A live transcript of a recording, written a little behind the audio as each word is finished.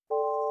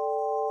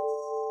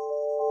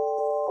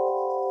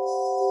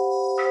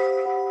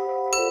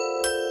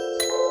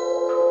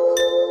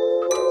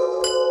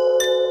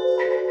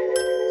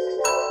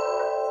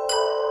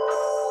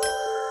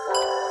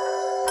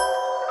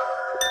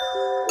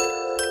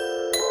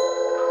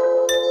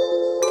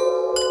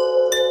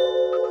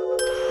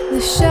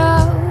the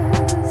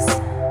shells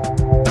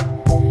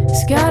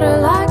scatter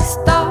like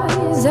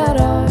stars at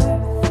our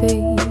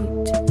feet,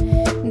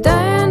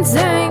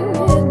 dancing,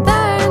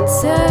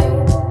 dancing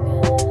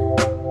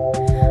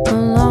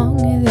along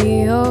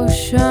the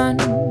ocean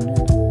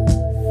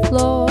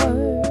floor.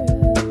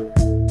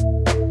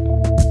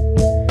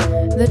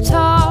 The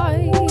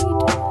tide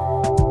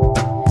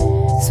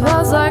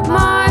swells like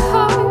my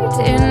heart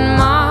in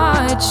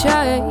my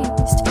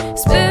chest,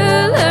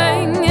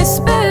 spilling,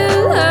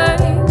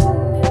 spilling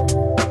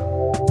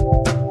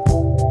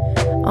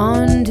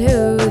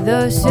onto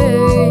the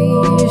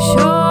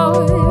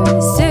seashore,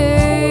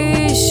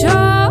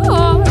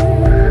 seashore.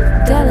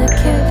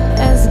 Delicate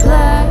as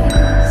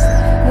glass,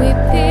 we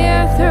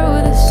peer through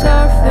the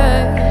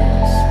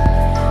surface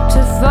to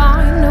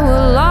find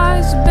what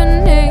lies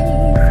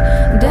beneath.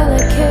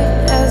 Delicate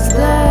as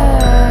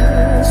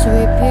glass,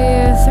 we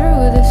peer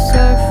through the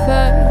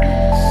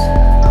surface.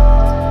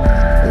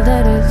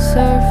 Let it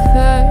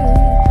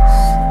surface.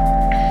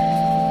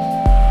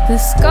 The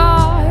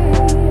sky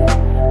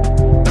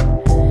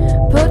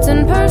puts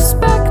in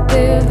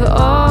perspective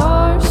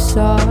our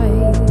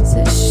size,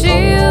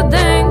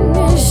 shielding,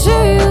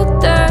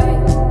 shielding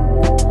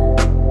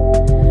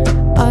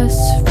us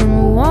from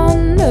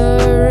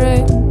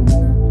wandering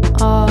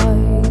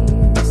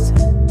eyes.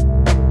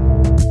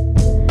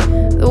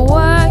 The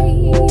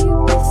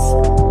waves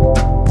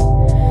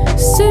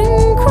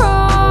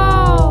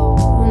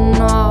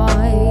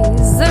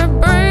synchronize, they're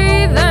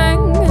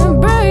breathing,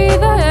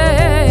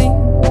 breathing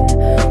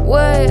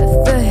with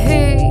the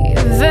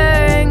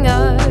heaving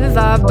of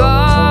our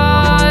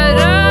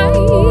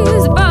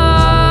bodies,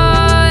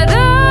 bodies.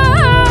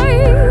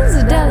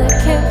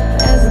 Delicate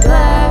as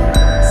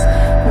glass,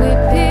 we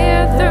peer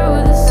through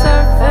the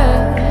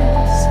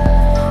surface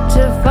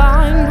to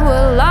find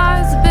what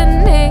lies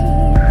beneath.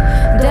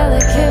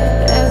 Delicate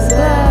as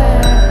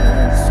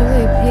glass,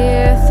 we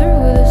peer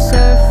through the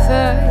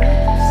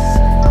surface.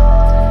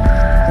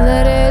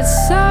 Let it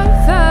surface.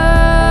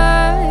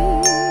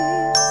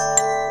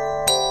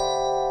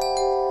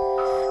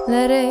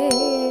 Let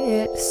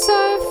it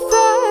surface.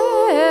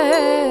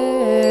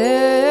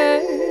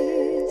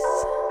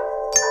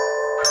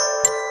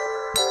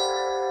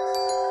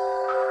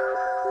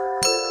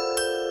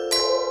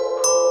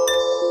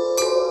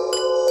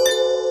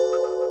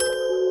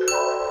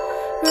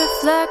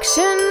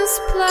 Reflections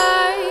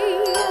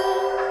play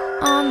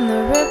on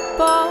the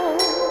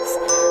ripples,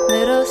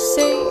 little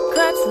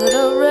secrets,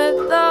 little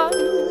rhythms.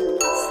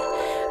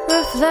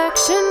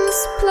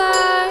 Reflections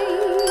play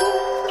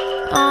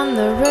on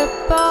the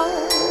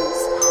ripples,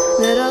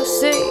 little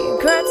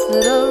secrets,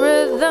 little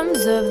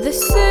rhythms of the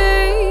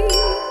sea.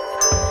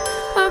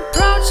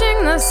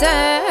 Approaching the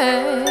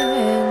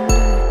sand,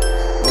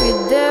 we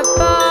dip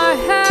our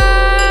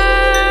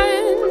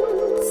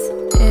hands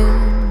in.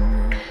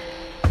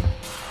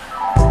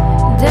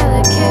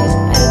 Delicate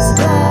as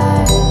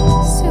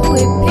glass,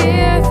 we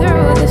peer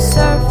through the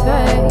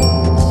surface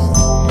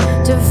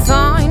to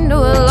find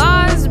what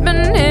lies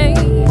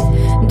beneath.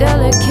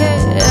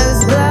 Delicate as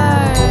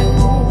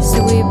glass,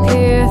 we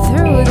peer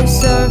through the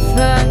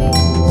surface.